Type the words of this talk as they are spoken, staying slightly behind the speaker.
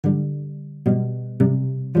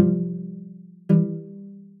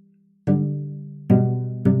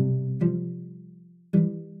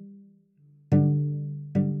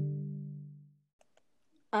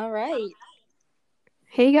All right.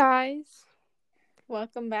 Hey guys.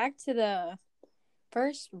 Welcome back to the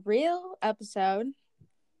first real episode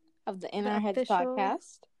of the In Our Heads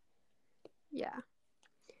podcast. Yeah.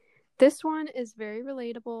 This one is very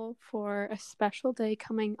relatable for a special day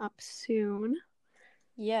coming up soon.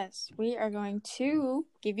 Yes, we are going to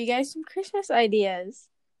give you guys some Christmas ideas.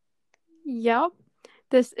 Yep.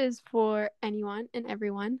 This is for anyone and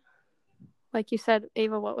everyone. Like you said,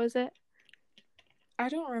 Ava, what was it? I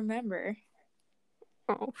don't remember.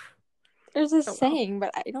 Oh. There's a saying, but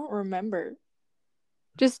I don't remember.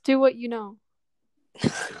 Just do what you know.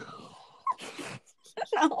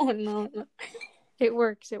 No. It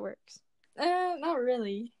works. Not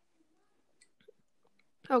really.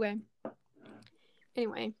 Okay.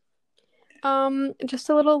 Anyway. Just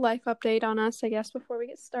a little life update on us, I guess, before we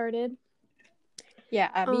get started. Yeah,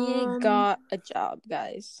 Abby got a job,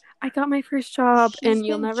 guys. I got my first job, She's and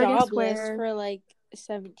you'll been never guess jobless where. for like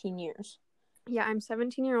 17 years. Yeah, I'm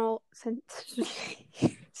 17 years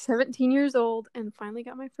old and finally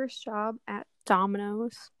got my first job at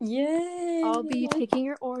Domino's. Yay! I'll be taking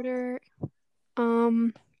your order.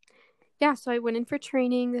 Yeah, so I went in for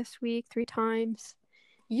training this week 3 times.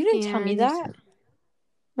 You didn't tell me that.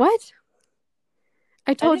 What?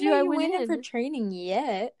 I told you I went in for training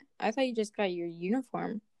yet. I thought you just got your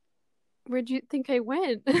uniform. Where'd you think I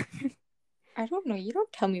went? I don't know. You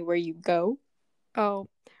don't tell me where you go. Oh,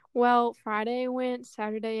 well, Friday I went,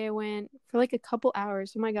 Saturday I went for like a couple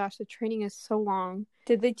hours. Oh my gosh, the training is so long.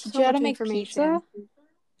 Did they teach you how to make pizza?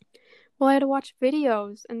 Well, I had to watch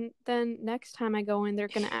videos, and then next time I go in, they're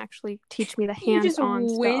going to actually teach me the hands-on stuff. You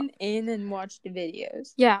just went in and watched the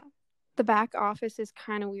videos. Yeah. The back office is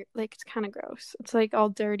kind of weird. Like, it's kind of gross. It's, like, all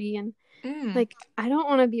dirty, and, like, I don't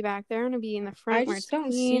want to be back there. I want to be in the front where it's clean. I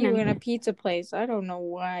just don't see you in a pizza place. I don't know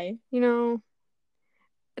why. You know,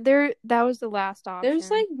 that was the last option.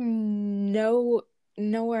 There's, like,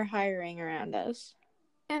 nowhere hiring around us.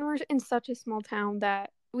 And we're in such a small town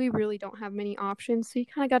that we really don't have many options, so you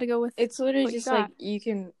kind of got to go with it's literally just like you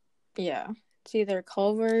can, it's either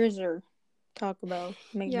Culver's or Taco Bell,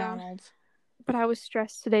 McDonald's. Yeah. But I was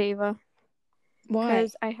stressed today, Ava. Why?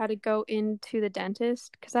 Because I had to go into the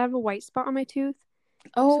dentist because I have a white spot on my tooth.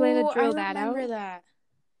 Oh, so I had to drill I remember that.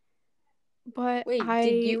 But wait,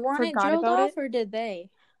 did you want it drilled off or did they?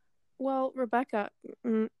 Well, Rebecca,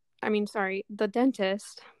 the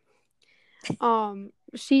dentist,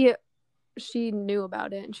 she knew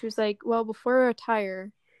about it, and she was like, well, before I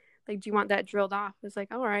retire, like, do you want that drilled off? I was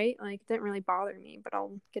like, all right, like, it didn't really bother me, but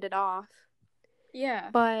I'll get it off. Yeah.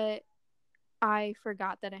 But I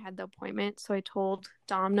forgot that I had the appointment, so I told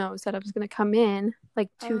Domino's that I was going to come in, like,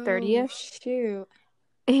 2:30ish. Oh, shoot.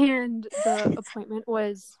 And the appointment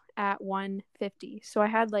was at 1:50, so I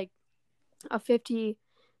had, like, a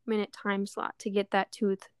 50-minute time slot to get that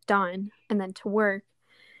tooth done and then to work.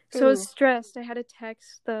 So I was stressed. I had to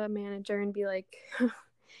text the manager and be like,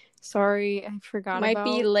 sorry, I forgot about Might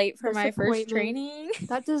be late for my first training.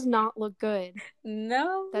 That does not look good.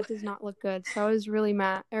 No. That does not look good. So I was really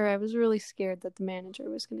mad, or I was really scared that the manager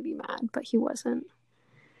was going to be mad, but he wasn't.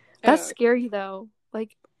 That's scary, though.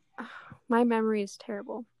 Like, my memory is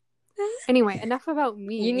terrible. Anyway, enough about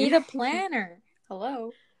me. You need a planner.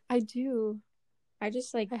 Hello. I do. I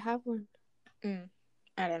have one. I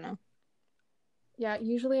don't know. Yeah,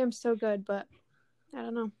 usually I'm so good, but I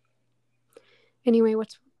don't know. Anyway,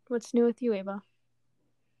 what's new with you, Ava?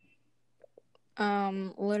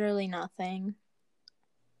 Literally nothing.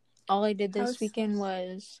 All I did this weekend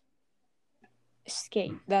was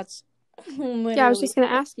skate. That's literally... Yeah, I was just going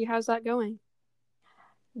to ask you, how's that going?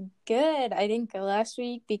 Good. I didn't go last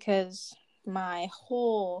week because my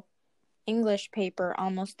whole English paper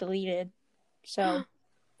almost deleted. So...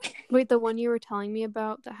 Wait, the one you were telling me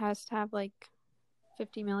about that has to have, like,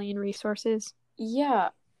 50 million resources?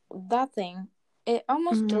 Yeah, that thing. It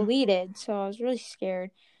almost deleted, so I was really scared.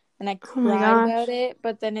 And I cried about it,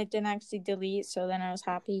 but then it didn't actually delete, so then I was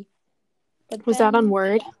happy. But was that on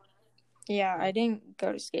Word? Yeah, I didn't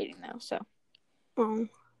go to skating, though, so. Oh.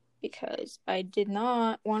 Because I did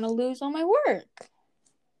not want to lose all my work.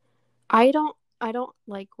 I don't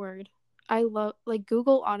like Word. I love, like,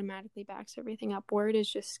 Google automatically backs everything up. Word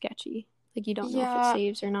is just sketchy. Like, you don't know if it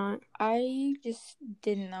saves or not. I just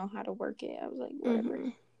didn't know how to work it. I was like,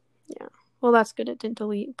 whatever. Yeah. Well, that's good it didn't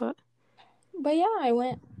delete, but yeah, I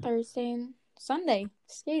went Thursday and Sunday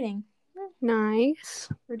skating. Nice.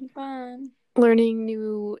 Pretty fun. Learning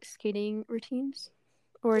new skating routines?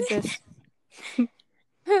 Or just...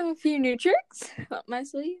 a few new tricks up my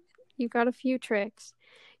sleeve. You got a few tricks.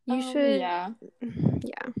 You should... Yeah.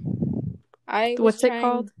 What's it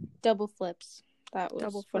called? Double flips. That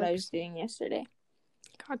was what I was doing yesterday.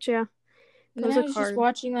 Gotcha. And then I was just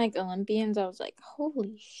watching like Olympians. I was like,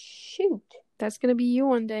 holy shoot. That's going to be you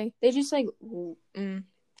one day. They just like,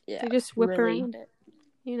 they just whip around it,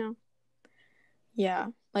 you know. Yeah.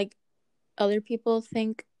 Like, other people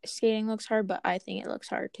think skating looks hard, but I think it looks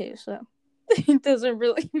hard too, so it doesn't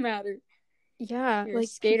really matter. Yeah, like,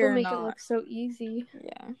 people make it look so easy.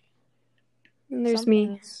 Yeah. And there's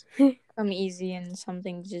me. Some easy and some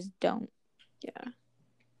things just don't. Yeah.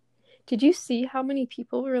 Did you see how many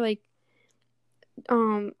people were like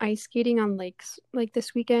ice skating on lakes like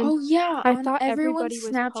this weekend? Oh yeah, I thought everybody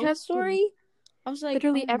was Snapchat posting. story. I was like,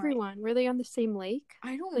 literally everyone. Were they on the same lake?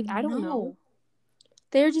 I don't know.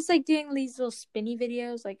 They were just like doing these little spinny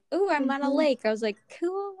videos, like, "Oh, I'm on a lake." I was like,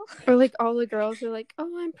 "Cool." Or like all the girls are like,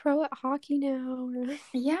 "Oh, I'm pro at hockey now."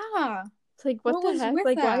 Yeah. It's like, what the heck?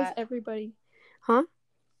 Like, why is everybody? Huh?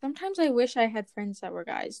 Sometimes I wish I had friends that were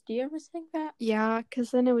guys. Do you ever think that? Yeah,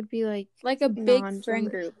 because then it would be like a big friend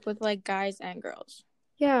group with like guys and girls.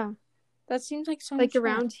 Yeah. That seems like so like much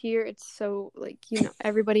around fun. Here, it's so like, you know,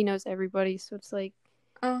 everybody knows everybody, so it's like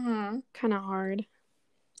kind of hard.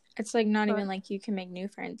 It's like not even like you can make new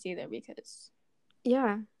friends either because you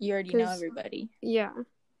already know everybody. Yeah.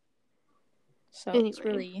 So anyway, it's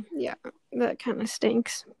really that kind of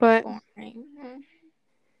stinks, but boring.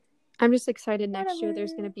 I'm just excited next year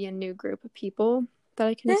there's going to be a new group of people that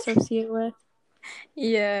I can associate with.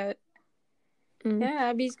 Yeah. Yeah,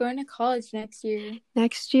 Abby's going to college next year.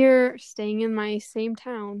 Next year, staying in my same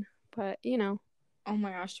town, but, you know. Oh my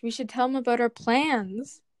gosh, we should tell them about our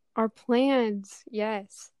plans. Our plans,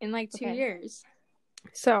 yes. In like 2 years.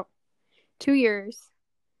 So, 2 years.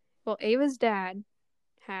 Well, Ava's dad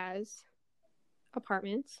has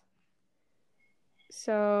apartments.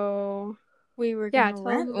 So, we were going to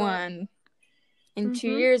rent one in 2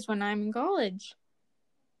 years when I'm in college.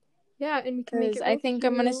 Yeah, and we can make it. I think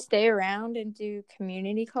I'm gonna stay around and do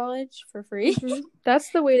community college for free. That's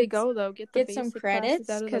the way to go, though. Get some credits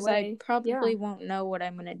because I probably won't know what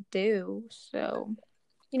I'm gonna do. So,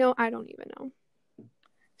 you know, I don't even know.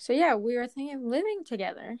 So yeah, we were thinking of living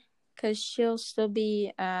together because she'll still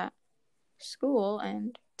be at school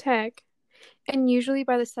and tech. And usually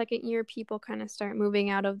by the second year, people kind of start moving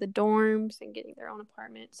out of the dorms and getting their own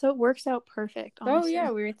apartment. So it works out perfect, honestly. Oh yeah,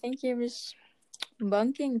 we were thinking of just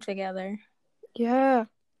bunking together. Yeah.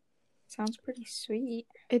 Sounds pretty sweet.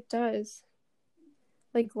 It does.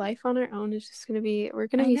 Like, life on our own is just going to be, we're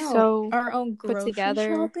going to be so our own grocery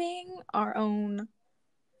shopping, our own...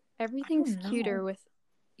 Everything's cuter with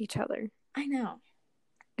each other. I know.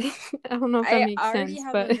 I don't know if that makes sense,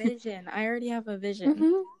 but... I already have a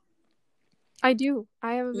vision. I do.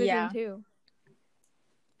 I have a vision, too.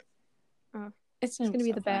 It's going to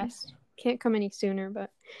be the best. Can't come any sooner, but...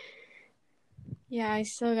 Yeah, I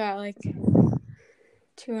still got like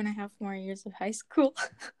 2.5 more years of high school.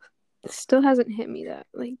 It still hasn't hit me that,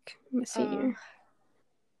 like, I'm a senior.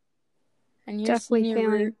 And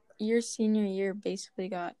your senior year basically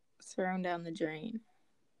got thrown down the drain.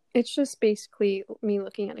 It's just basically me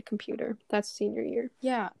looking at a computer. That's senior year.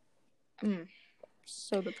 Yeah.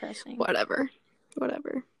 So depressing. Whatever.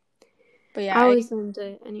 But yeah, I always loved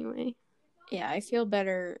it anyway. Yeah, I feel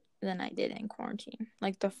better than I did in quarantine.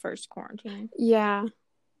 Like the first quarantine. Yeah.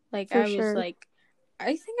 Like I was like,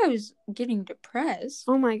 I think I was getting depressed.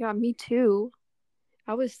 Oh my god, me too.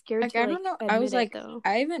 I was scared to, I don't know. I was like,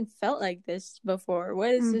 I haven't felt like this before.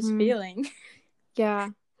 What is this feeling? Yeah.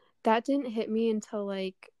 That didn't hit me until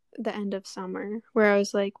like the end of summer, where I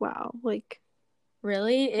was like, wow, like.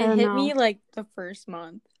 Really? It hit me like the first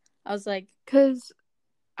month. I was like, because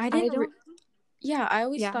I didn't. I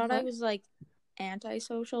always thought I was like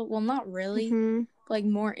antisocial. Well, not really. Like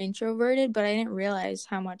more introverted, but I didn't realize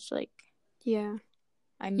how much like. Yeah.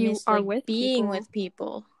 I miss like, being with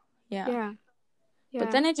people. Yeah.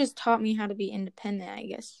 But then it just taught me how to be independent, I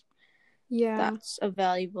guess. Yeah. That's a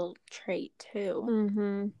valuable trait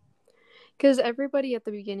too. Because everybody at the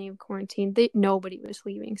beginning of quarantine, nobody was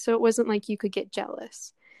leaving, so it wasn't like you could get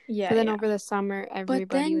jealous. Yeah. But then over the summer, everybody was hanging out.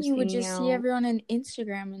 But then you would just see everyone on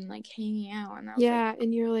Instagram and like hanging out, and I was like,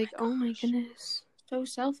 and you're like, oh my goodness, so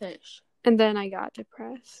selfish. And then I got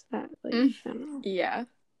depressed. That like, I don't know. Yeah.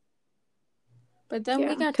 But then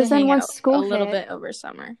we got to hang out a little bit over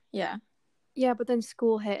summer. Yeah. Yeah, but then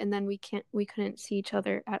school hit, and then we couldn't see each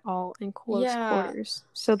other at all in close quarters.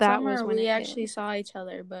 So that was when we actually saw each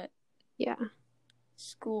other, but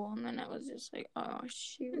school, and then it was just like, oh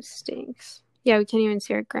shoot, it stinks. Yeah, we can't even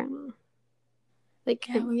see our grandma. Like,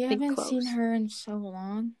 we haven't seen her in so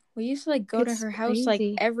long. We used to like go to her house like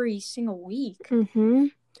every single week.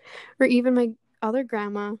 Or even my other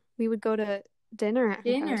grandma, we would go to dinner at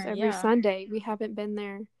her house every Sunday. We haven't been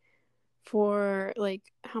there for like,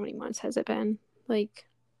 how many months has it been? Like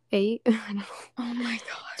 8? I don't know. Oh my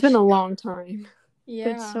gosh. It's been a long time. Yeah.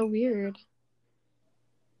 But it's so weird.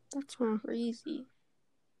 That's crazy.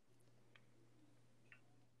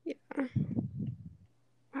 Yeah.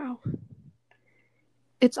 Wow.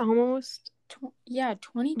 It's almost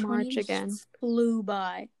 2020 March again. Flew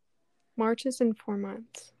by. March is in 4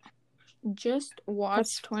 months. Just watch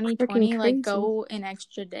That's 2020 like go an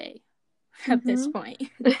extra day at this point.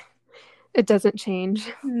 It doesn't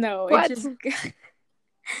change. No, what? It just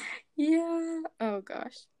yeah. Oh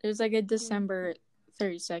gosh. There's like a December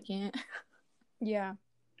 32nd. Yeah.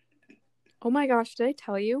 Oh my gosh, did I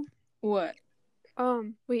tell you? What?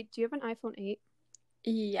 Wait, do you have an iPhone 8?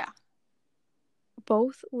 Yeah.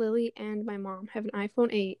 Both Lily and my mom have an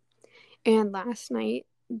iPhone 8, and last night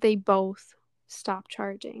they both stopped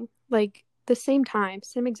charging. Like the same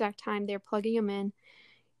exact time. They're plugging them in.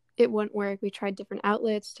 It wouldn't work. We tried different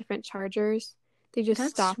outlets, different chargers. They just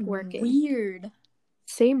stopped working. Weird.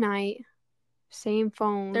 Same night, same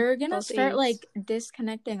phone. They're gonna start like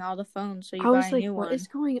disconnecting all the phones, so you buy a new one. What is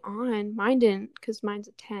going on? Mine didn't, because mine's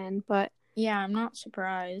a 10, but yeah, I'm not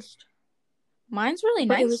surprised. Mine's really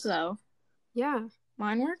nice though. Yeah.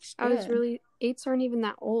 Mine works good. 8s aren't even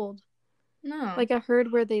that old. No. Like I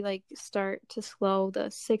heard where they like start to slow the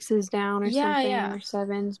 6s down or something, or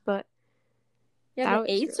 7s, but yeah, the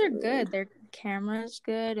 8s are good. Their camera's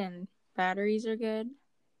good and batteries are good.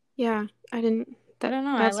 Yeah, I don't know.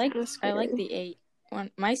 I like the 8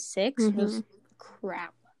 one. My 6 was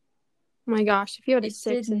crap. Oh my gosh, if you had a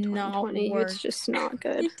 6 in 2020, it's just not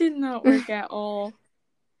good. It did not work at all.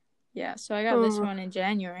 Yeah, so I got this one in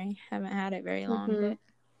January. Haven't had it very long,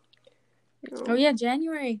 but oh yeah,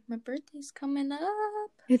 January. My birthday's coming up.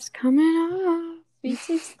 It's coming up. Sweet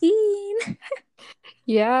 16.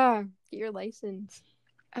 Yeah, get your license.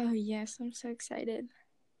 Oh yes, I'm so excited.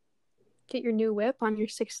 Get your new whip on your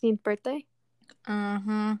 16th birthday?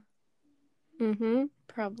 Uh-huh.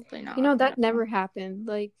 Probably not. You know, that never happened.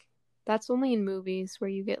 Like, that's only in movies where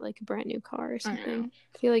you get like a brand new car or something.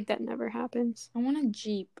 I feel like that never happens. I want a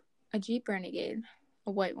Jeep Renegade,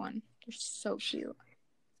 a white one. They're so cute.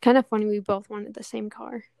 Kind of funny we both wanted the same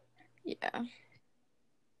car. Yeah.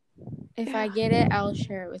 If I get it, I'll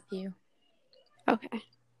share it with you. Okay.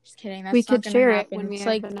 Just kidding. That's we not could gonna share happen. it when we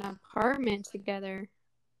have an apartment together.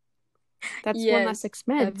 That's one less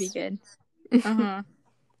expense. That'd be good. Uh-huh.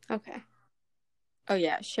 Okay. Oh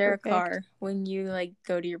yeah, share a car when you like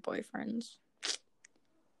go to your boyfriend's.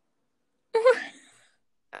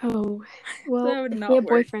 Oh, well, if we have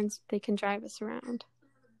boyfriends, they can drive us around.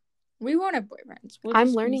 We won't have boyfriends. I'm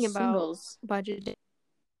learning about budgeting.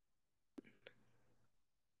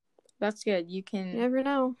 That's good. You can. You never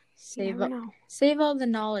know. Save all the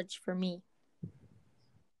knowledge for me.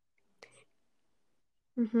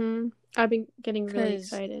 I've been getting really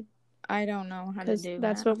excited. I don't know how to do that.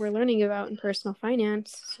 That's what we're learning about in personal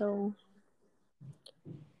finance. So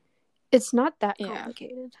it's not that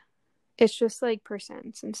complicated. It's just like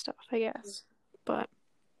percents and stuff, I guess. But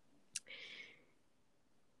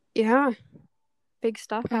yeah, big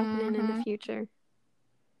stuff happening in the future.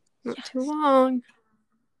 Not too long.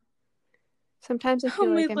 Sometimes I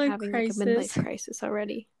feel like I'm having like a midlife crisis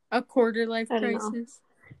already. A quarter life crisis.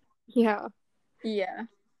 Yeah. Yeah.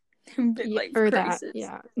 Midlife crisis.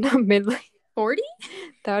 Not midlife. 40?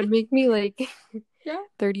 That would make me like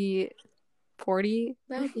 30, 40.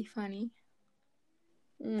 That would be funny.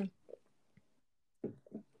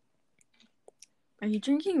 Are you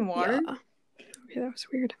drinking water? Yeah. Okay, that was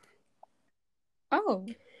weird. Oh,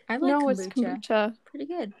 I like kombucha. It's kombucha. Pretty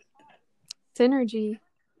good. Synergy.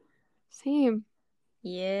 Same.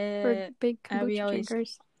 Yeah. We're big kombucha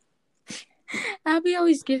drinkers. Abby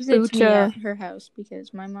always gives it to me at her house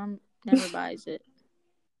because my mom never buys it.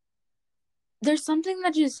 There's something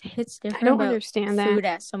that just hits different. I don't understand food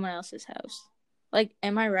at someone else's house. Like,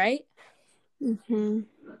 am I right?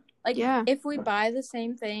 Like, if we buy the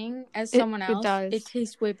same thing as someone else, it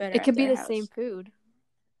tastes way better. It could be the same food.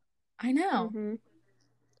 I know.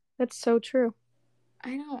 That's so true.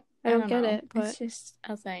 I don't get it, but it's just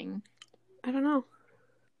a thing. I don't know.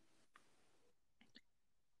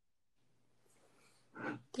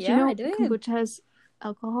 Did you know I did. Kombucha has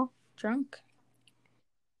alcohol? Drunk.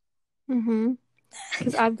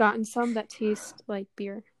 Because I've gotten some that taste like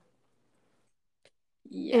beer.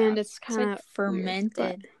 Yeah. And it's kind of like fermented.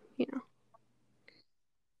 Weird, but, you know.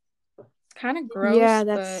 It's kind of gross. Yeah,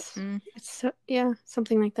 it's so,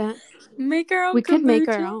 something like that. Make our own. We could make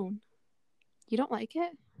our own. You don't like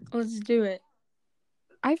it? Let's do it.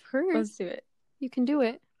 I've heard. Let's do it. You can do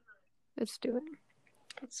it. Let's do it.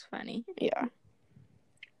 That's funny. Yeah.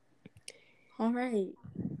 All right.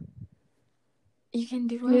 You can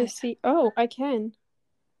do You what? see? Oh, I can.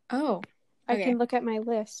 Oh. I Okay. can look at my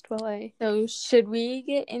list while I... So, should we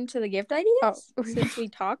get into the gift ideas? Oh. Since we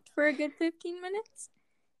talked for a good 15 minutes?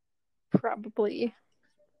 Probably.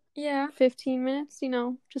 Yeah. 15 minutes,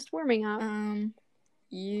 just warming up.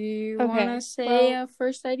 You want to say a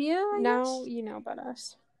first idea, I guess? You know about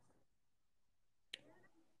us.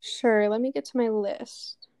 Sure, let me get to my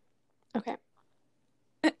list. Okay.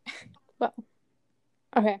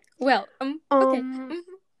 Okay. Well, okay.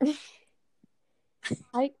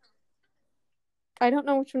 I don't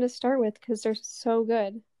know which one to start with because they're so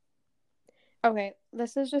good. Okay,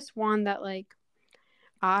 this is just one that,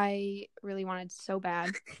 I really wanted so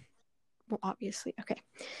bad. Well, obviously. Okay.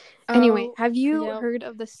 Anyway, have you heard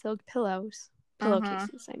of the silk pillowcases,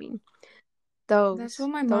 I mean. Those. That's what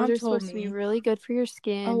my mom told me. Those are supposed to be really good for your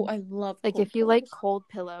skin. Oh, I love cold if you pillows. Like cold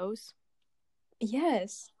pillows.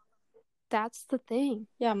 Yes. That's the thing.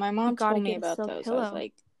 Yeah, my mom told me about those. Pillow. I was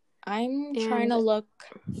like, I'm trying to look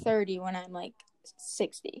 30 when I'm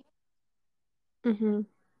 60. Mm-hmm.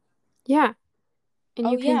 Yeah. And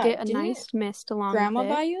you can get a nice mist along with it. Grandma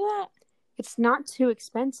buy you that? It's not too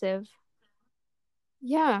expensive.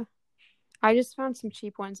 Yeah. I just found some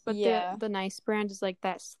cheap ones, but the nice brand is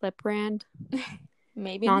that Slip brand.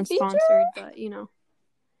 Maybe non-sponsored, but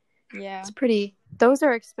yeah, it's pretty. Those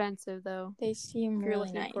are expensive though. They seem if you're really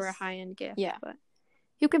looking nice for a high-end gift. Yeah, but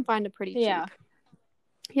you can find a pretty cheap.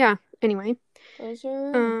 Yeah. Anyway, those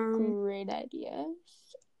are great ideas.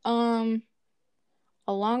 Along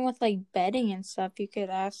with bedding and stuff, you could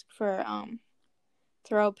ask for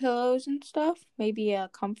throw pillows and stuff. Maybe a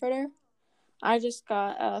comforter. I just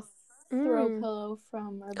got a throw pillow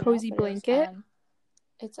from Urban Cozy Outfitters, blanket. and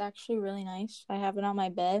it's actually really nice. I have it on my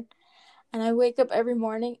bed, and I wake up every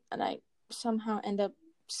morning and I somehow end up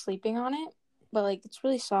sleeping on it. But it's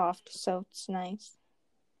really soft, so it's nice.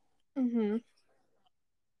 Mm-hmm.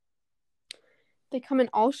 They come in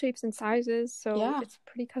all shapes and sizes, so it's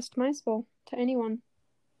pretty customizable to anyone.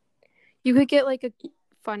 You could get a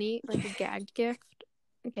funny, a gagged gift.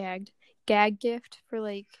 Gag gift for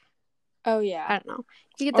oh yeah, I don't know.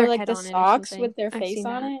 You get their head the on socks it with their face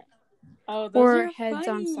on it. Oh, those or are heads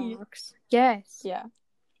funny. on socks. Yes. Yeah.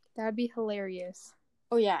 That'd be hilarious.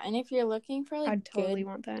 Oh yeah, and if you're looking for I'd totally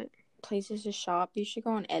want that. Places to shop, you should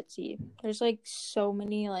go on Etsy. There's so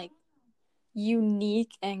many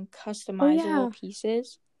unique and customizable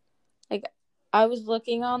pieces. I was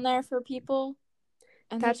looking on there for people,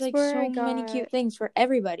 and there's so many cute things for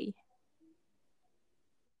everybody.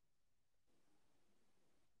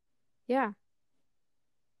 Yeah.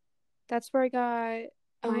 That's where I got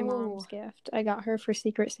my mom's gift. I got her for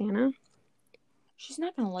Secret Santa. She's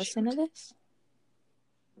not gonna listen to this.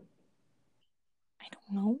 I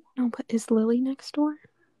don't know. No, but is Lily next door?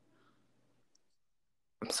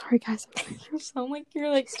 I'm sorry, guys. You sound like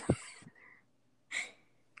you're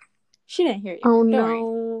She didn't hear you. Oh, don't no.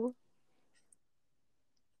 Worry.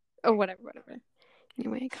 Oh, whatever.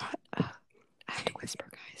 Anyway, I have to whisper,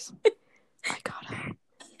 guys. I got a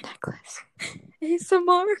necklace.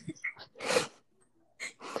 ASMR.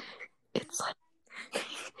 It's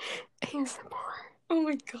ASMR. Oh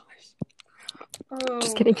my gosh. Oh,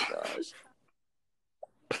 just kidding. Gosh.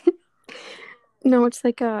 No, it's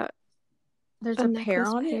there's a pair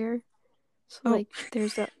on it. So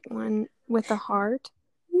there's a one with a heart.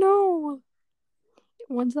 No.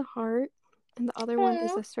 One's a heart, and the other one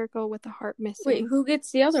is a circle with a heart missing. Wait, who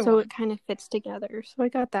gets the other one? So it kind of fits together. So I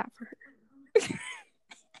got that for her.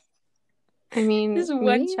 I mean, this is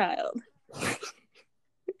one child.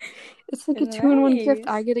 It's a 2-in-1 gift.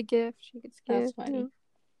 I get a gift. She gets a gift. That's funny.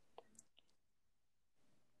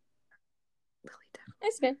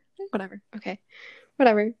 It's good. Whatever. Okay.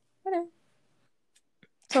 Whatever.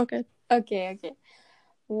 It's all good. Okay.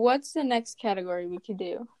 What's the next category we could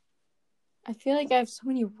do? I feel like I have so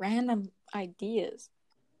many random ideas.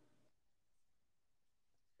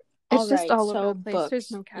 It's just all over the place. Books.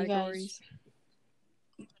 There's no categories.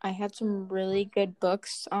 I had some really good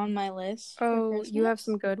books on my list. Oh, you have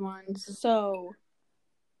some good ones. So,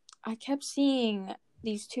 I kept seeing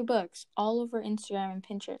these 2 books all over Instagram and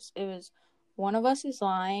Pinterest. It was One of Us is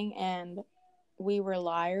Lying and We Were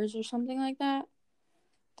Liars or something like that.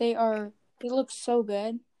 They look so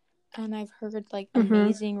good, and I've heard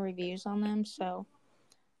amazing reviews on them, so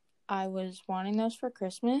I was wanting those for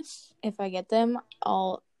Christmas. If I get them,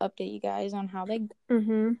 I'll update you guys on how they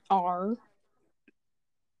are.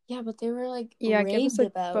 Yeah, but they were raved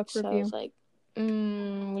about, book so review. I was like,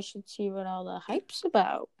 we should see what all the hype's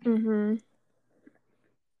about.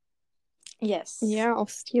 Yes. Yeah, I'll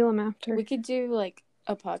steal them after. We could do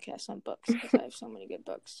a podcast on books because I have so many good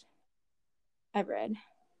books I've read.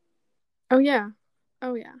 Oh yeah,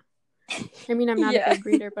 Oh yeah. I mean, I'm not Yeah. a big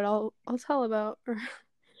reader, but I'll tell about, or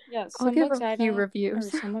Yeah, I'll some give books a I few don't, or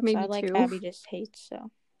reviews, some books I maybe like, 2. Abby just hates,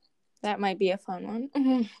 so that might be a fun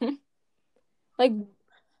one. Like,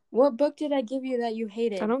 what book did I give you that you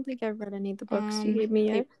hated? I don't think I've read any of the books you gave me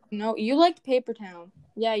yet. No, you liked Paper Town.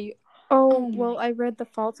 Yeah, you. Oh, well, I read The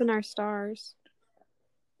Fault in Our Stars.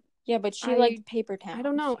 Yeah, but she liked Paper Town. I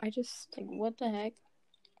don't know. I just like, what the heck?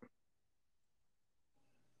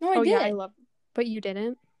 No, I did. Yeah, I love. But you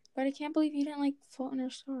didn't. But I can't believe you didn't like Fault in Our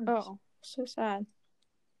Stars. Oh, so sad.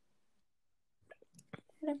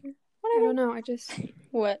 Whatever. I don't know. I just.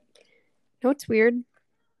 What? No, it's weird.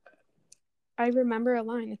 I remember a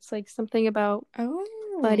line. It's like something about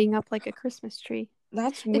lighting up like a Christmas tree.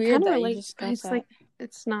 That's weird. It kind of relates. It's like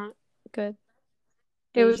it's not good.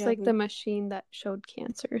 It was like the machine that showed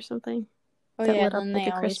cancer or something. Oh that lit up like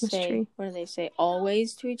a Christmas tree. What do they say?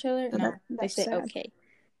 Always to each other? No, they say sad. Okay.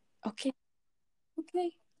 Okay.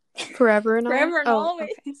 Forever and Forever and always.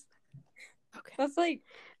 Okay. That's like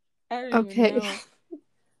I don't even know.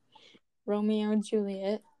 Romeo and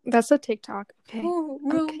Juliet. That's a TikTok. Okay. Oh,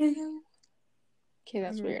 Romeo. Okay,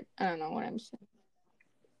 that's weird. I don't know what I'm saying.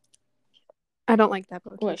 I don't like that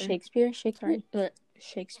book. What, either. Shakespeare?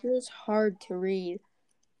 Shakespeare is hard to read.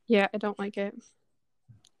 Yeah, I don't like it.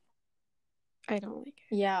 I don't like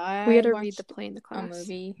it. Yeah, we had to read the play in the class. A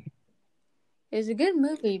movie. It was a good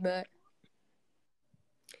movie, but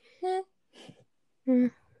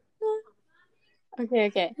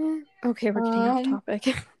Okay. Okay, we're getting off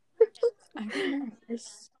topic. I don't know.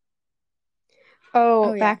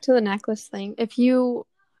 Oh, back to the necklace thing. If you're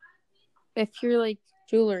like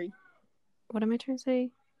jewelry. What am I trying to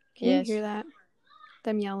say? Can you hear that?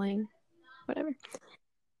 Them yelling. Whatever.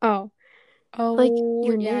 Oh, like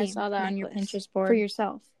your name. I saw that on your Pinterest board. For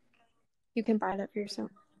yourself. You can buy that for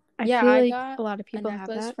yourself. I feel like got a lot of people have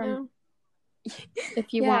that now.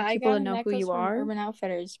 If you want people to know who you are. Urban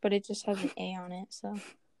Outfitters, but it just has an A on it, so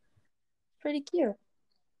pretty cute.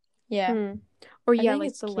 Yeah. Or like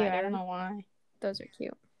it's the letter. I don't know why. Those are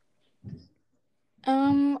cute.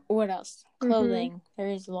 What else? Clothing.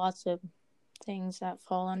 There's lots of things that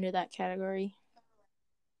fall under that category.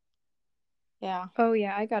 Yeah. Oh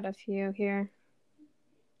yeah, I got a few here.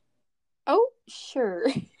 Oh, sure.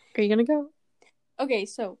 Are you gonna go? Okay,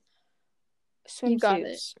 so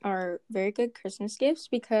swimsuits are very good Christmas gifts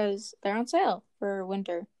because they're on sale for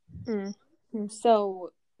winter.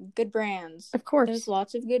 So, good brands. Of course. There's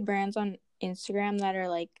lots of good brands on Instagram that are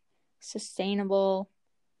like sustainable,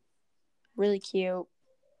 really cute,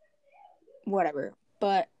 whatever.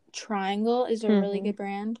 But Triangle is a really good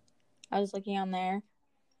brand. I was looking on there.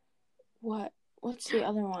 What's the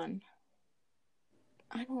other one?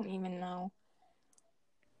 I don't even know.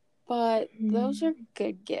 But those are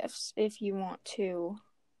good gifts if you want to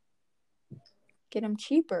get them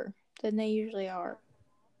cheaper than they usually are.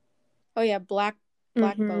 Oh yeah, Black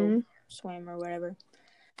Boat Swim or whatever.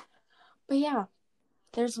 But yeah,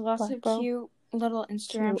 there's lots of cute little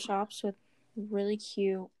Instagram shops with really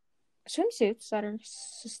cute swimsuits that are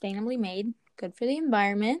sustainably made, good for the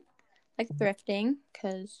environment, like thrifting,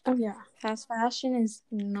 because fast fashion is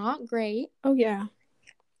not great. Oh yeah.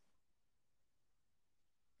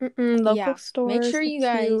 Local stores. Make sure you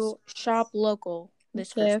guys shop local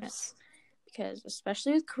this Christmas, because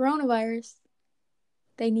especially with coronavirus,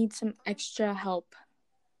 they need some extra help.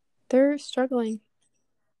 They're struggling.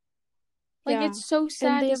 Like it's so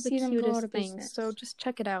sad to see them go out of business. So just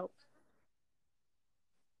check it out.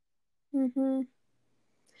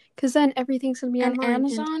 Because then everything's gonna be online. And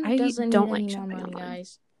Amazon doesn't need any more money,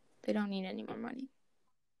 guys. They don't need any more money.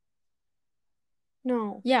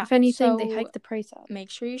 No. Yeah. If anything, they hike the price up.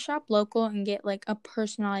 Make sure you shop local and get like a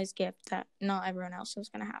personalized gift that not everyone else is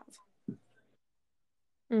gonna have.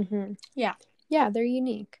 Yeah. Yeah, they're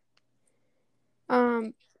unique.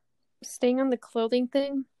 Staying on the clothing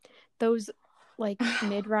thing, those like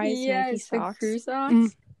mid-rise Nike socks. The crew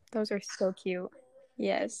socks. Those are so cute.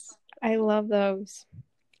 Yes. I love those.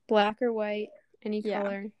 Black or white, any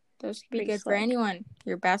color. Those could be good for anyone.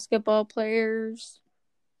 Your basketball players,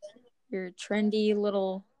 your trendy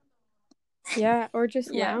little... Yeah, or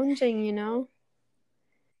just lounging, you know?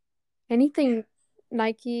 Anything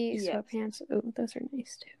Nike sweatpants. Oh, those are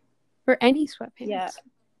nice too. Or any sweatpants. Yeah.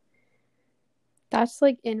 That's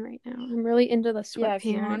like in right now. I'm really into the sweatpants. Yeah, if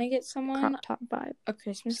you want to get someone crop top vibe. A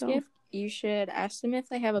Christmas gift, you should ask them if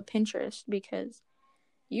they have a Pinterest, because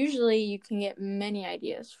usually you can get many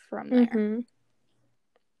ideas from there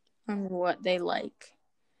on what they like.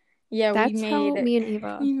 Yeah, that's how me and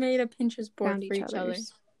Eva we made a Pinterest board for each other.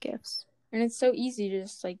 Gifts. And it's so easy to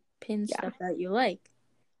just like pin stuff that you like.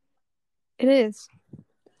 It is.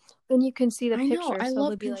 then you can see the I know, picture, I so love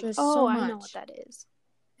they'll be like, Pinterest "Oh, so I know what much. that is,"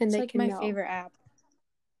 and It's they like can my know. favorite app.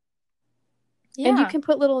 And you Yeah. can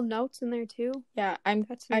put little notes in there too. Yeah,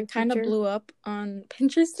 That's a I new kind of feature. blew up on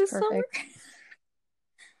Pinterest this summer. Perfect.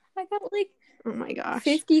 I got like Oh my gosh.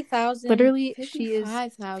 50,000, Literally, she is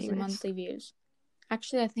 55,000 famous. monthly views.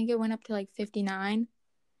 Actually, I think it went up to like 59.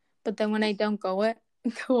 But then when I don't go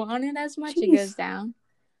on it as much, it goes Jeez. down.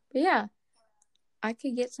 But yeah, I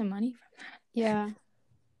could get some money from that. Yeah.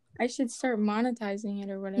 I should start monetizing it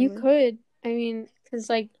or whatever. You could. I mean, because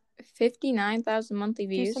like 59,000 monthly do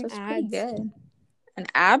views, some that's ads. pretty good.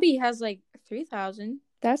 And Abby has like 3,000.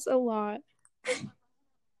 That's a lot.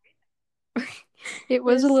 It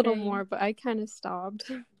was a little more, but I kind of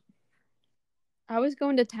stopped. I was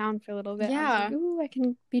going to town for a little bit. Yeah. I was like, ooh, I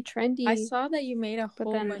can be trendy. I saw that you made a but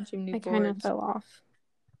whole then bunch of new I boards. kind of fell off.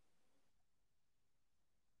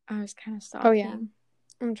 I was kind of stalking. Oh, yeah.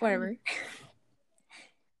 I'm trying. Whatever.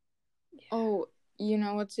 Oh, you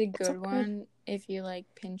know what's a good one if you like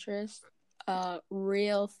Pinterest?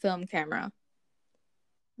 Real film camera.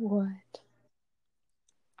 What?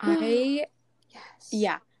 Yes.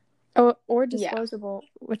 Yeah. Oh, or disposable,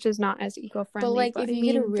 which is not as eco-friendly. But like, if you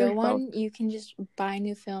get a real one, both. you can just buy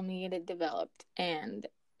new film and get it developed, and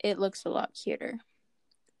it looks a lot cuter.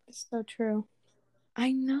 It's so true.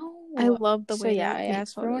 I know. I love the way. So yeah, I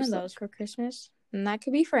asked for one of those for Christmas, and that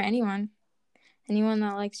could be for anyone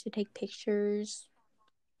that likes to take pictures,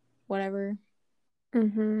 whatever.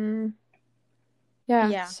 Mm-hmm.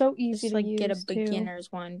 Yeah. So easy just to like use. Get a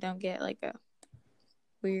beginner's one. Don't get like a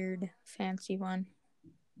weird fancy one.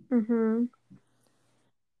 Mm-hmm.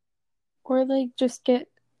 Or like just get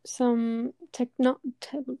some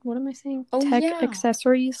what am I saying? Tech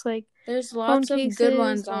accessories, like there's lots of good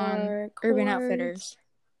ones on Urban cords. Outfitters.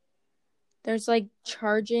 There's like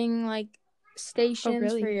charging like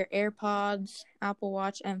stations for your AirPods, Apple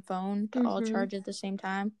Watch, and phone to all charge at the same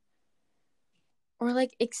time. Or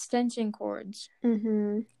like extension cords.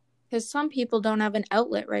 Mm-hmm. Because some people don't have an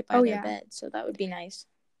outlet right by their bed, so that would be nice.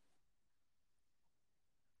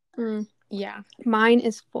 Yeah. Mine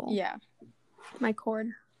is full. Yeah. My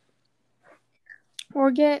cord.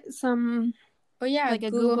 Or get some. Oh yeah, like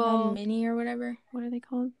a Google Home Mini or whatever. What are they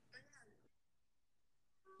called?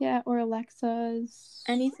 Yeah, or Alexas.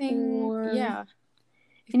 Anything. Or yeah.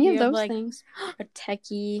 If any you of have, those like, things. A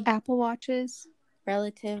techie. Apple Watches.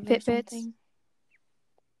 Relative Fitbits. or something.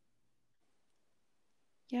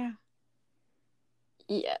 Yeah.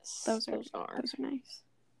 Yes. Those are nice.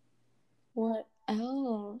 What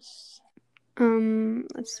else?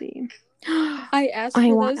 Let's see. I asked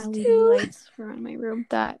for want those LED too. lights around my room.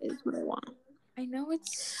 That is what I want. I know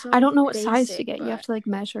it's so I don't know what basic, size to get. You have to like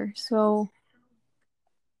measure. So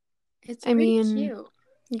it's pretty cute.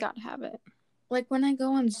 You gotta have it. Like when I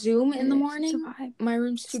go on Zoom in the morning, my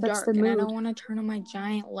room's too dark and I don't want to turn on my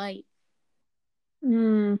giant light.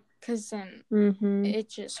 Because then it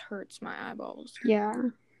just hurts my eyeballs. Yeah.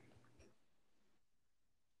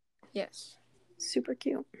 Yes. Super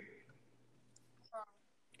cute.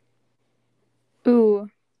 Ooh,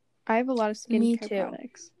 I have a lot of skincare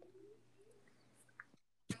products.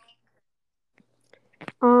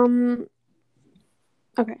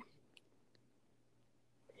 Okay.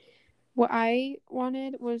 What I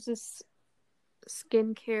wanted was this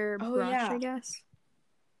skincare brush, I guess.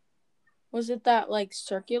 Was it that like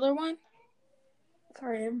circular one?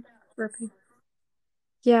 Sorry, I'm burping.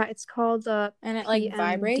 Yeah, it's called the and it like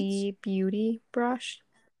vibrates? PMD Beauty Brush.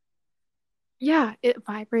 Yeah, it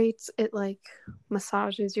vibrates. It like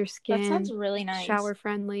massages your skin. That sounds really nice. Shower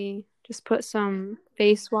friendly. Just put some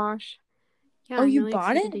face wash. Yeah, I'm really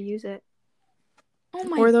bought it? To use it. Oh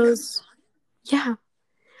my god. Those. Yeah,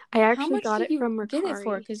 I actually How much got did it from you Mercari. get it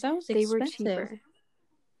for? Because that was expensive. They were cheaper.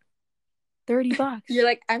 $30. You're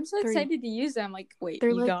like, I'm so excited to use them. Like, wait, they're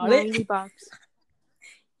you like got $90. it?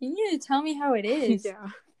 You need to tell me how it is. Yeah.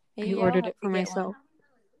 Maybe I ordered it for myself.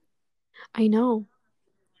 I know.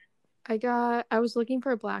 I was looking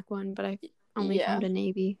for a black one, but I only found a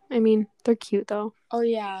navy. I mean, they're cute though. Oh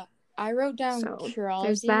yeah. I wrote down Curology.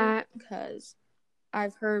 There's that. Because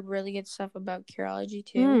I've heard really good stuff about Curology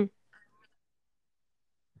too.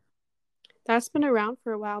 That's been around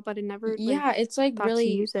for a while, but I never it's like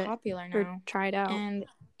really use popular now. Or try it out. And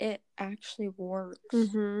it actually works.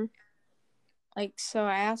 Mm-hmm. Like, so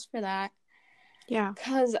I asked for that. Yeah.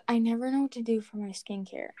 Because I never know what to do for my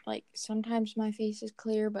skincare. Like, sometimes my face is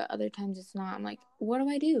clear, but other times it's not. I'm like, what do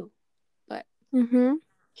I do? But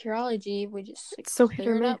Curology would just like, so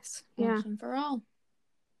clear it up once and for all.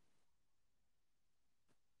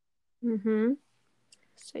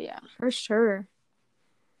 So, yeah. For sure.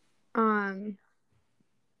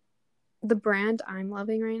 the brand I'm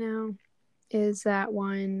loving right now is that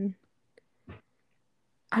one.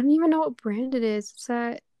 I don't even know what brand it is. It's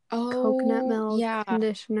that coconut milk yeah.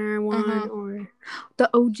 conditioner one or the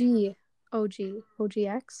OGX,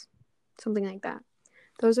 something like that.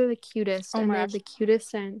 Those are the cutest, Oh and my they have gosh. the cutest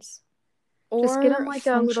scents. Just get them Or like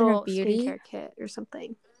a Function of little Beauty. skincare kit or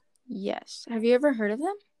something. Yes. Have you ever heard of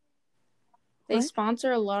them? They What?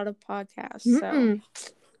 sponsor a lot of podcasts, so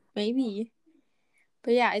maybe.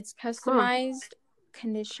 But yeah, it's customized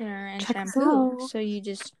conditioner and Check this shampoo. out. So you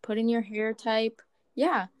just put in your hair type.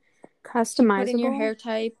 Yeah. Customizable. Put in your hair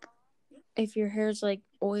type if your hair's like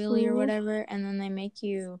oily or whatever, and then they make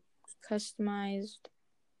you customized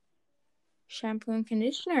shampoo and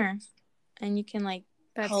conditioner. And you can like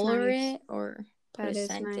color it or put a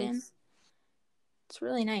scent in. It's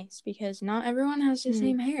really nice because not everyone has the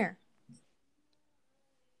same hair.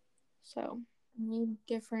 So you need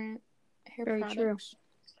different hair products.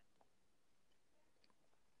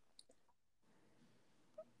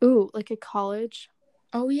 True. Ooh, like a college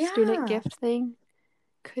student gift thing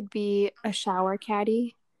could be a shower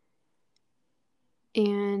caddy.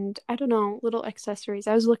 And I don't know, little accessories.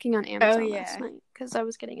 I was looking on Amazon last night because I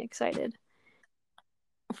was getting excited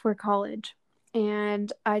for college.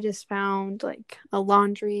 And I just found like a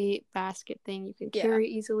laundry basket thing you can carry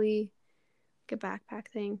easily, like a backpack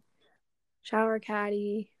thing, shower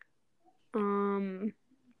caddy,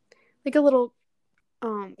 like a little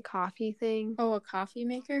coffee thing. Oh, a coffee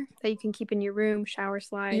maker that you can keep in your room, shower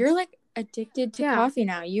slides. You're like addicted to coffee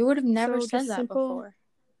now. You would have never said that before.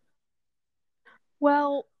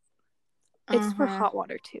 Well, it's for hot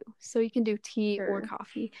water too, so you can do tea or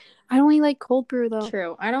coffee. I only like cold brew though.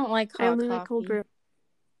 True, I don't like hot coffee. I only like cold brew.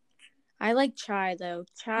 I like chai though.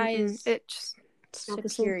 Chai is it's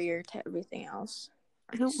superior to everything else.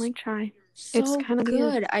 I don't like chai. So it's kind of good.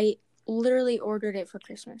 weird. I literally ordered it for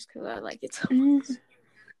Christmas because I like it so much.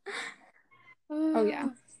 Oh yeah.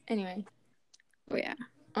 Anyway. Oh yeah.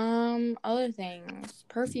 Other things.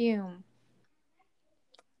 Perfume.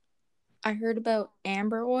 I heard about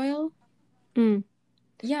amber oil.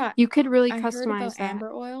 Yeah. You could really I customize heard about that.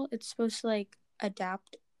 amber oil. It's supposed to like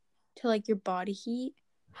adapt to like your body heat.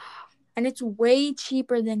 And it's way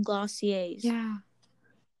cheaper than Glossier's. Yeah.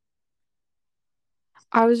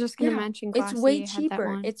 I was just gonna mention Glossier. It's way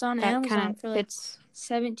cheaper. It's on Amazon for like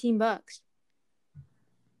 $17.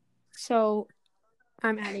 So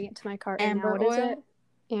I'm adding it to my cart right now. What is it?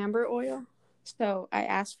 Amber oil. So I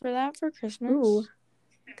asked for that for Christmas. Ooh.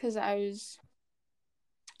 Because I was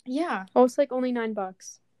Oh, it's like only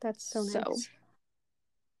 $9. That's so nice.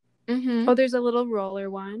 Oh, there's a little roller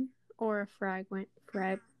one or a fragrance.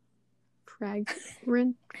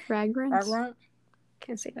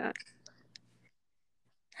 Can't say that.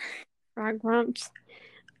 Fragrance.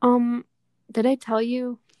 Did I tell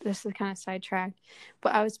you? This is kind of sidetracked,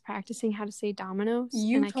 but I was practicing how to say Domino's,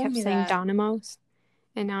 and I kept saying Dynamos,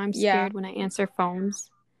 and now I'm scared when I answer phones.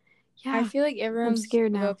 Yeah, I feel like everyone's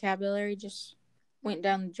scared now. vocabulary just went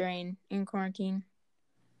down the drain in quarantine.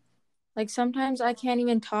 Like sometimes I can't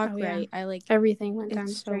even talk right. I like everything went down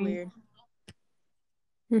the drain.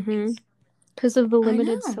 It's so weird. Because of the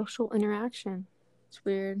limited social interaction. It's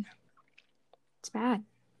weird. It's bad.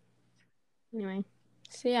 Anyway.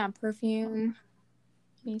 So yeah, perfume.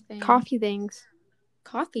 Anything. Coffee things.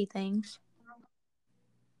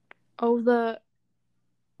 Oh,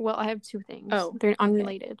 well, I have two things. Oh, they're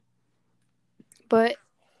unrelated. But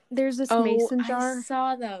there's this mason jar. I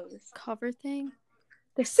saw those. Cover thing.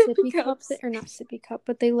 The sippy cups. Or not sippy cup,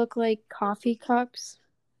 but they look like coffee cups.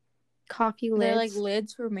 Coffee lids. They're like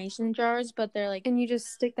lids for mason jars, but they're like... And you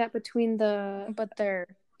just stick that between the... But they're...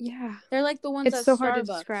 Yeah. They're like the ones it's at so Starbucks. Hard to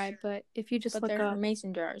describe, but if you just look they're up... for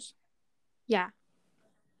mason jars. Yeah.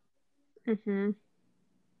 And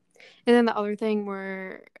then the other thing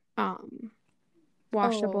were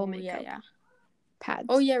washable makeup pads.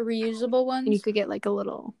 Oh yeah, reusable ones. And you could get like a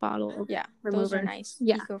little bottle. Yeah, remover. Those are nice.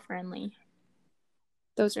 Yeah, eco-friendly.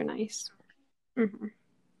 Those are nice.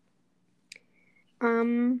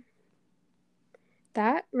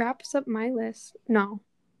 That wraps up my list. No.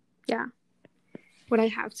 Yeah. What I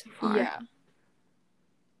have so far. Yeah.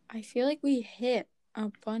 I feel like we hit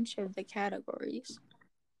a bunch of the categories.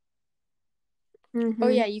 Oh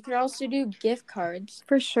yeah, you could also do gift cards.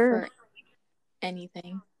 For sure. For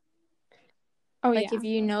anything. Oh like if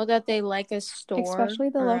you know that they like a store. Especially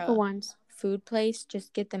the local ones. Food place,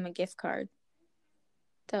 just get them a gift card.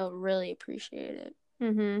 They'll really appreciate it.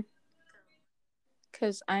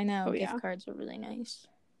 Because I know gift cards are really nice.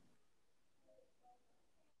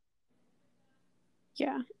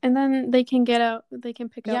 Yeah. And then they can get out, they can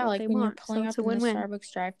pick out what like they when want. You're pulling up in the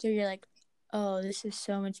Starbucks drive-thru, you're like, oh, this is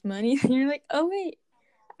so much money. And you're like, oh wait,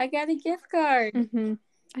 I got a gift card. Mm-hmm.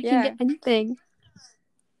 I can Yeah. get anything.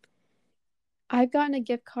 I've gotten a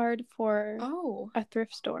gift card for a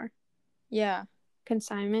thrift store. Yeah.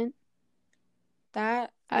 Consignment.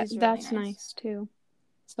 That is really that's nice. nice too.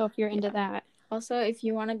 So if you're into that. Also, if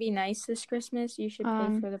you want to be nice this Christmas, you should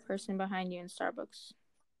pay for the person behind you in Starbucks.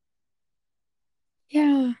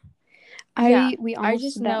 Yeah. We almost I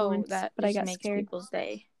just did that know once, that but just I got makes scared. people's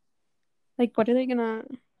day. Like, what are they gonna?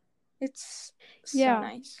 It's so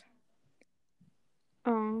nice.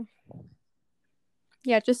 Oh.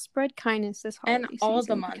 Yeah, just spread kindness this holiday and all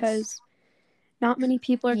season the months. because not many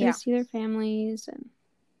people are gonna see their families and.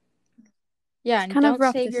 Yeah, and kind don't of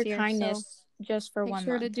rough save this your year, kindness just for 1 month.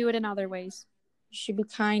 Make sure to do it in other ways. You should be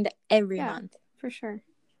kind every month. For sure.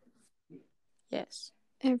 Yes.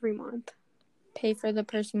 Every month. Pay for the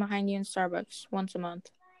person behind you in Starbucks once a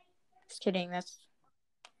month. Just kidding. That's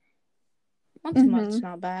once a month's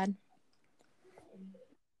not bad.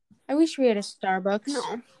 I wish we had a Starbucks. No.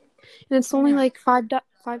 And it's only like $5.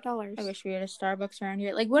 I wish we had a Starbucks around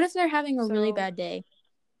here. Like, what if they're having a really bad day?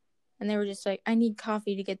 And they were just like, I need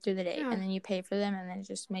coffee to get through the day. Yeah. And then you pay for them, and then it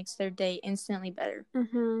just makes their day instantly better.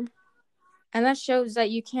 Mm-hmm. And that shows that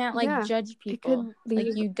you can't, judge people. Like,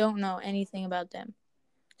 you don't know anything about them.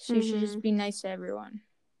 So you should just be nice to everyone.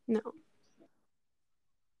 No.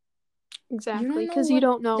 Exactly. Because you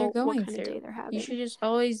don't know what kind of day they're having. You should just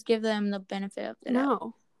always give them the benefit of the doubt.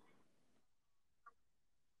 No.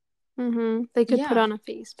 Mm-hmm. They could put on a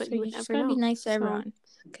face, but you would never know. Be nice to everyone.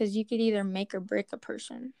 Because you could either make or break a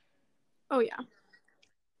person. Oh, yeah.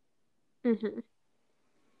 Mm-hmm.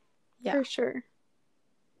 Yeah. For sure.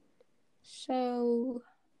 So,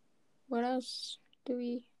 what else do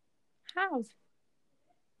we have?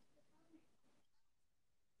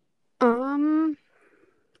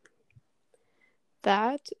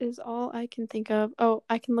 That is all I can think of. Oh,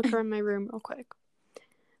 I can look around my room real quick.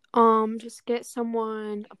 Just get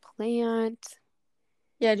someone a plant.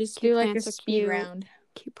 Yeah, just do like a speed round.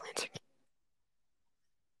 Cute plants.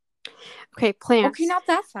 Okay, plants. Okay, not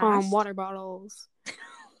that fast. Water bottles.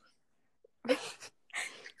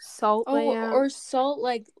 Salt lamp. Or salt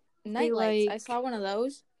night lights. I saw one of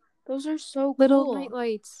those. Those are so little cool. Night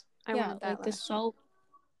lights. I wanted that like the salt.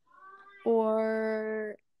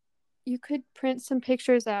 Or you could print some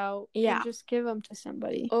pictures out and just give them to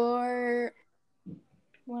somebody. Or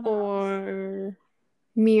what else?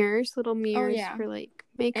 Mirrors, little mirrors for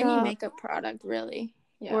makeup. Any makeup product, really.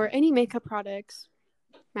 Yeah. Or any makeup products.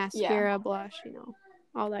 Mascara, blush,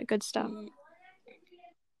 all that good stuff.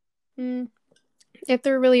 If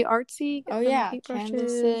they're really artsy, paintbrushes,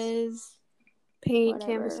 canvases, paint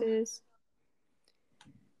canvases.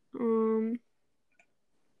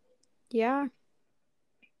 Yeah.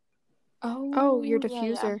 Oh, your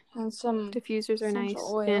diffuser. Yeah. And some diffusers are nice.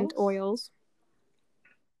 And oils.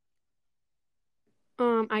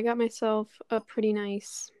 I got myself a pretty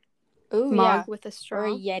nice mug with a straw. Or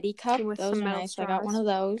a Yeti cup. Those are nice. Straws. I got one of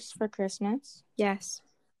those for Christmas. Yes.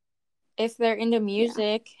 If they're into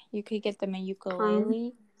music, you could get them a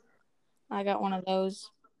ukulele. I got one of those.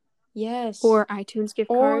 Yes. Or iTunes gift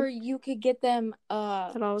card. Or you could get them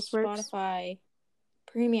that always Spotify works.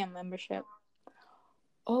 premium membership.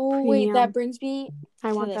 Oh, wait, that brings me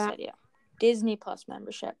to this idea. Disney Plus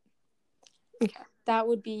membership. Okay. That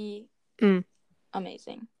would be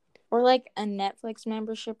amazing. Or a Netflix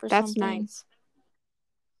membership or something. That's nice.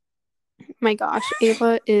 My gosh,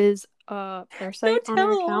 Ava is a parasite on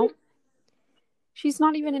our account. She's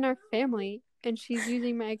not even in our family, and she's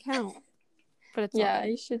using my account. But it's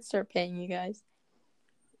you should start paying you guys.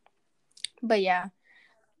 But yeah,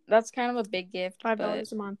 that's kind of a big gift.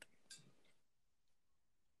 $5 a month.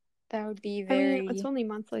 That would be very... it's only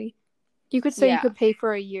monthly. You could say you could pay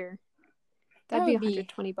for a year. That'd be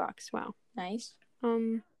 $120. Wow. Nice.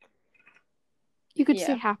 You could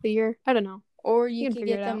say half a year. I don't know. Or you could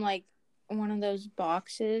get them one of those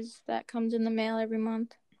boxes that comes in the mail every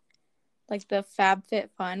month. Like the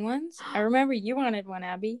FabFitFun ones. I remember you wanted one,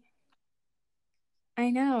 Abby.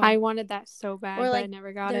 I know. I wanted that so bad, but I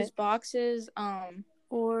never got it. There's boxes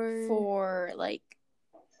or for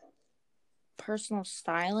personal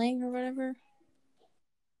styling or whatever.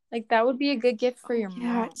 That would be a good gift for your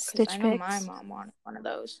mom. Stitch I know my mom wanted one of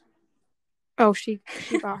those. Oh, she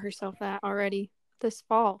bought herself that already this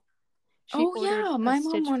fall. She ordered my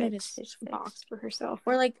mom wanted a Stitch Fix box for herself.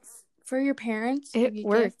 Or for your parents, it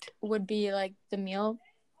worked. Would be the meal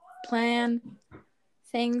plan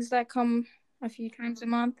things that come a few times a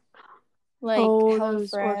month,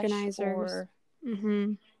 those organizers or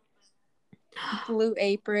Blue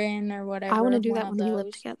Apron or whatever. I want to do that when we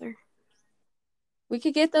live together. We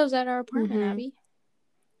could get those at our apartment, Abby.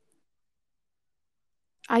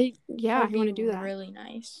 I want to do that. Really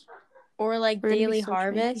nice. Or like We're gonna be Daily so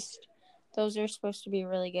Harvest. Those are supposed to be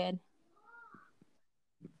really good.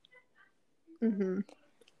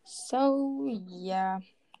 So yeah,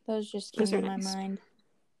 those just came to my mind.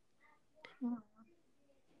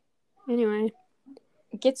 Anyway,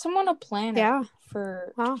 get someone a planner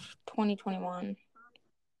for 2021.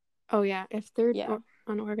 Oh yeah, if they're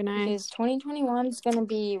unorganized, because 2021 is gonna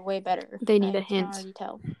be way better. They need a I hint. can already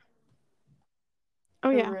tell. Oh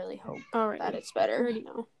I yeah, really hope that it's better. I already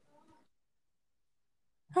know.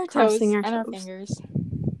 Our toes and our fingers.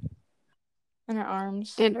 And our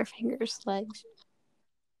arms. And our fingers. Legs.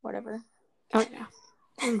 Whatever. Oh yeah.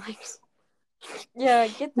 And legs. Yeah,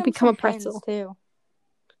 get them become some a pretzel pens too.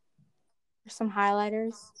 Or some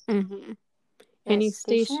highlighters. Mm-hmm. Yeah, Any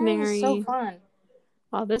stationery. Is so fun.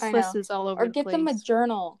 Wow, this list is all over the place. Or get them a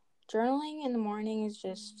journal. Journaling in the morning is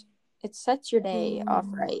just, it sets your day off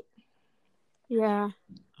right. Yeah.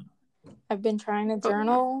 I've been trying to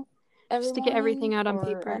journal every just to morning get everything out on or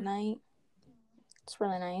paper at night. It's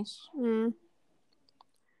really nice.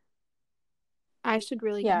 I should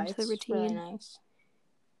really get into the routine. Really nice.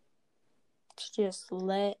 To just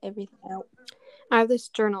let everything out. I have this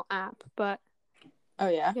journal app, but oh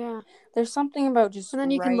yeah, there's something about just and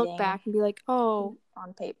then you can look back and be like, oh,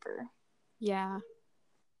 on paper. Yeah,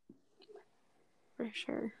 for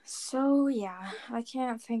sure. So yeah, I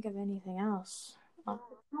can't think of anything else off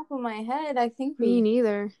the top of my head. I think me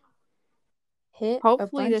neither. Hit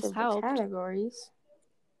hopefully a bunch this of helped. The categories.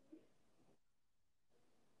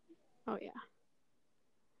 Oh yeah.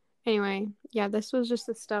 Anyway, yeah, this was just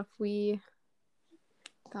the stuff we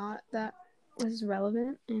thought that was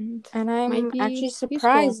relevant, and I'm actually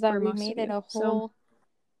surprised that we made it a whole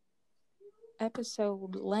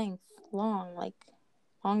episode long, like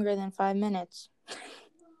longer than 5 minutes.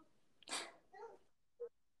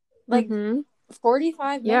 Like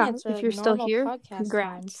 45 minutes. If you're still here, podcast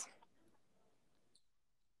congrats. Time.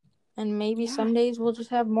 And maybe some days we'll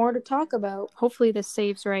just have more to talk about. Hopefully this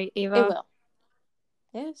saves right, Ava. It will.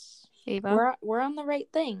 Yes. Ava. We're on the right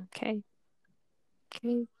thing. Okay.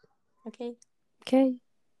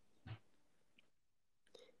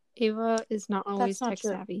 Ava is not always tech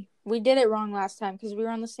savvy. We did it wrong last time because we were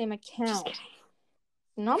on the same account.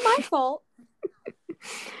 Not my fault.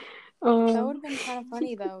 That would have been kind of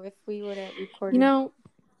funny though if we would have recorded.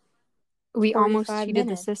 We almost cheated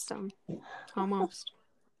the system. Almost.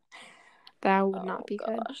 That would not be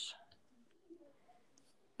good.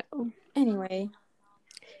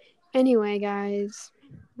 Anyway, guys.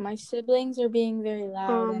 My siblings are being very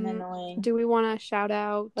loud and annoying. Do we want to shout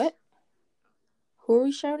out? What? Who are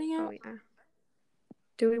we shouting out? Oh, yeah.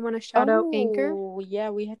 Do we want to shout out Anchor? Oh, yeah.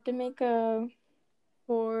 We have to make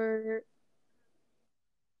for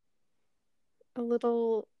a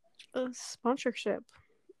little sponsorship.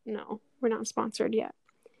 No, we're not sponsored yet.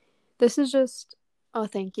 This is just a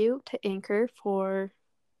thank you to Anchor for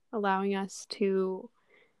allowing us to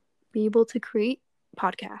be able to create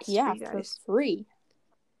podcasts for you guys. For free.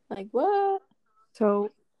 Like what? So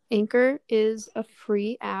Anchor is a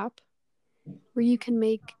free app where you can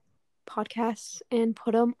make podcasts and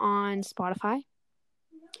put them on Spotify.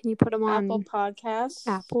 Can you put them on Apple Podcasts,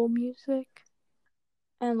 Apple Music,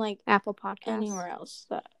 and like Apple Podcasts, anywhere else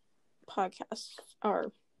that podcasts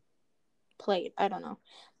are played? I don't know.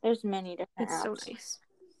 There's many different apps. So nice.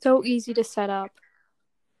 So easy to set up.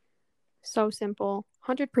 So simple.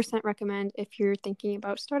 100% recommend if you're thinking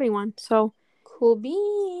about starting one. So cool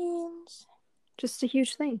beans. Just a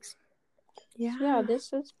huge thanks. Yeah,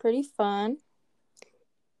 this was pretty fun.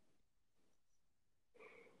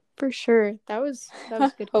 For sure. That was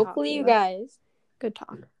good. Hopefully you guys good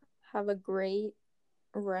talk. Have a great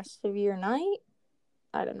rest of your night.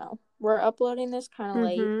 I don't know. We're uploading this kind of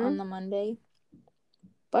late on the Monday.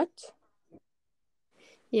 But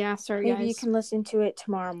yeah, sorry maybe guys. You can listen to it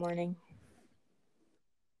tomorrow morning.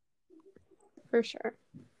 For sure.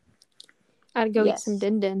 I'd go eat some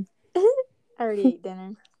din-din. I already ate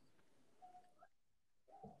dinner.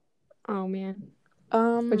 Oh man.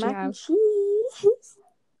 Mac and cheese.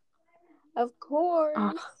 Of course.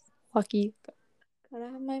 Oh, lucky. Gotta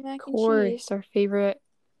have my mac and cheese. Our favorite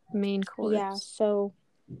main course. Yeah, so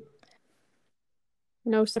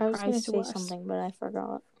no surprise I was to gonna us. say something, but I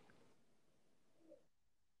forgot.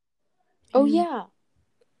 Oh yeah.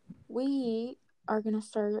 We are gonna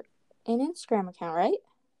start an Instagram account, right?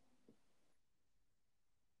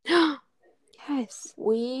 Yes.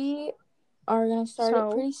 We are gonna start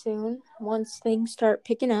it pretty soon once things start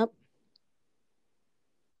picking up.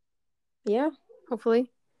 Yeah.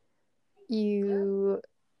 Hopefully. You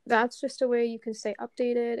that's just a way you can stay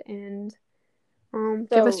updated and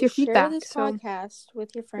give us your share feedback. this So podcast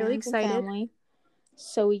with your really friends and excited. family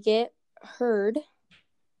so we get heard.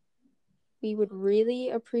 We would really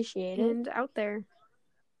appreciate it. And out there.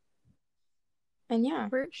 And yeah,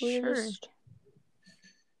 For sure. just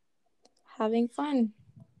having fun.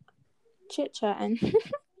 Chit-chatting.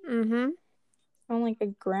 Mm-hmm. Sound like a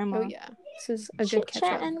grandma. Oh yeah. This is a good catch up.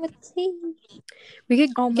 Chit-chatting with tea. We could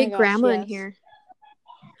Oh my get gosh, grandma in yes. here.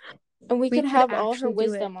 And we could have all her actually do it.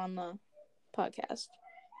 wisdom on the podcast.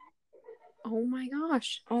 Oh my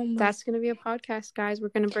gosh. Oh my. That's going to be a podcast, guys. We're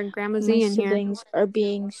going to bring Grandma My Z in here. siblings are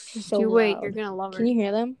being so You wait, loud. you're going to love her. Can you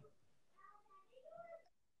hear them?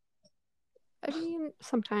 I mean,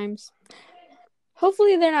 sometimes.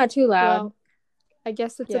 Hopefully they're not too loud. Well, I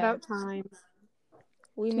guess it's about time.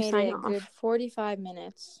 We made it a good 45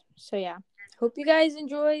 minutes. So yeah. Hope you guys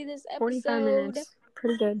enjoy this episode. 45 minutes.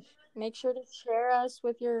 Pretty good. Make sure to share us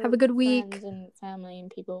with your Have a good week. friends and family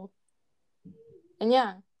and people. And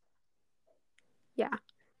yeah. Yeah.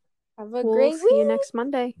 Have a great week. We'll see you next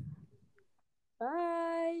Monday.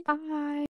 Bye. Bye.